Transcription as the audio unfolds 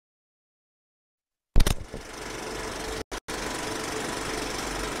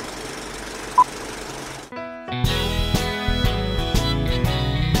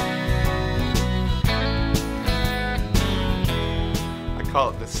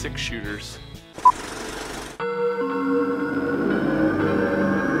6-shooters.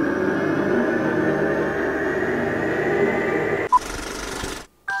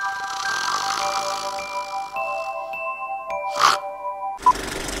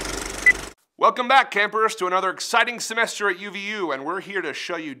 Welcome back, campers, to another exciting semester at UVU, and we're here to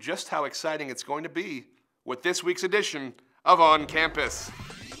show you just how exciting it's going to be with this week's edition of On Campus.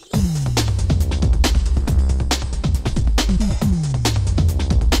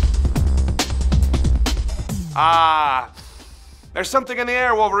 There's something in the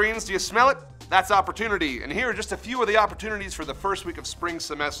air, Wolverines. Do you smell it? That's opportunity, and here are just a few of the opportunities for the first week of spring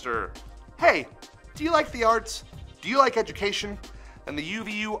semester. Hey, do you like the arts? Do you like education? And the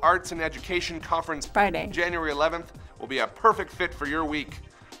UVU Arts and Education Conference Friday, January 11th will be a perfect fit for your week.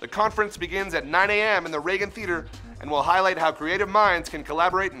 The conference begins at 9 a.m. in the Reagan Theater and will highlight how creative minds can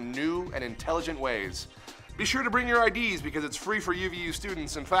collaborate in new and intelligent ways. Be sure to bring your IDs because it's free for UVU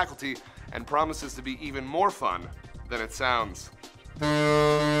students and faculty and promises to be even more fun than it sounds.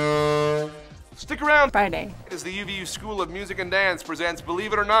 Stick around Friday, as the UVU School of Music and Dance presents,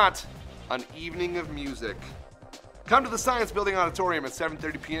 believe it or not, an evening of music. Come to the Science Building Auditorium at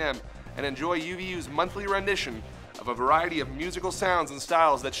 7:30 p.m. and enjoy UVU's monthly rendition of a variety of musical sounds and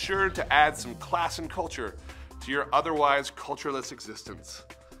styles that's sure to add some class and culture to your otherwise cultureless existence.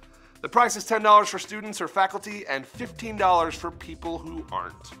 The price is $10 for students or faculty and $15 for people who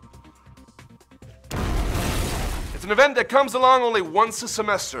aren't. It's an event that comes along only once a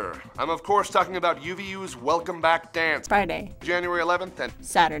semester. I'm of course talking about UVU's Welcome Back Dance. Friday, January 11th and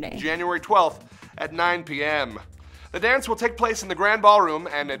Saturday, January 12th at 9 p.m. The dance will take place in the Grand Ballroom,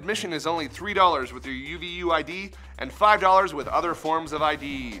 and admission is only $3 with your UVU ID and $5 with other forms of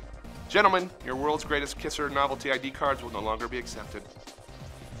ID. Gentlemen, your world's greatest kisser novelty ID cards will no longer be accepted.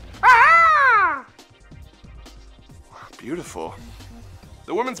 Ah! Beautiful.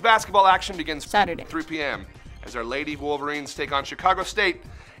 The women's basketball action begins Saturday, 3 p.m. as our Lady Wolverines take on Chicago State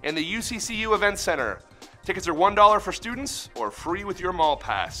in the UCCU Event Center. Tickets are $1 for students or free with your mall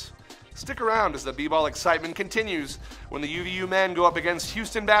pass. Stick around as the b-ball excitement continues when the UVU men go up against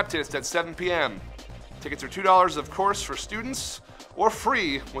Houston Baptist at 7 p.m. Tickets are $2, of course, for students or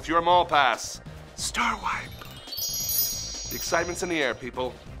free with your mall pass. Star Wipe. The excitement's in the air,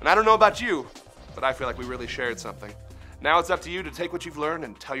 people. And I don't know about you, but I feel like we really shared something. Now it's up to you to take what you've learned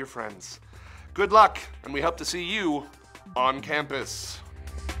and tell your friends. Good luck, and we hope to see you on campus.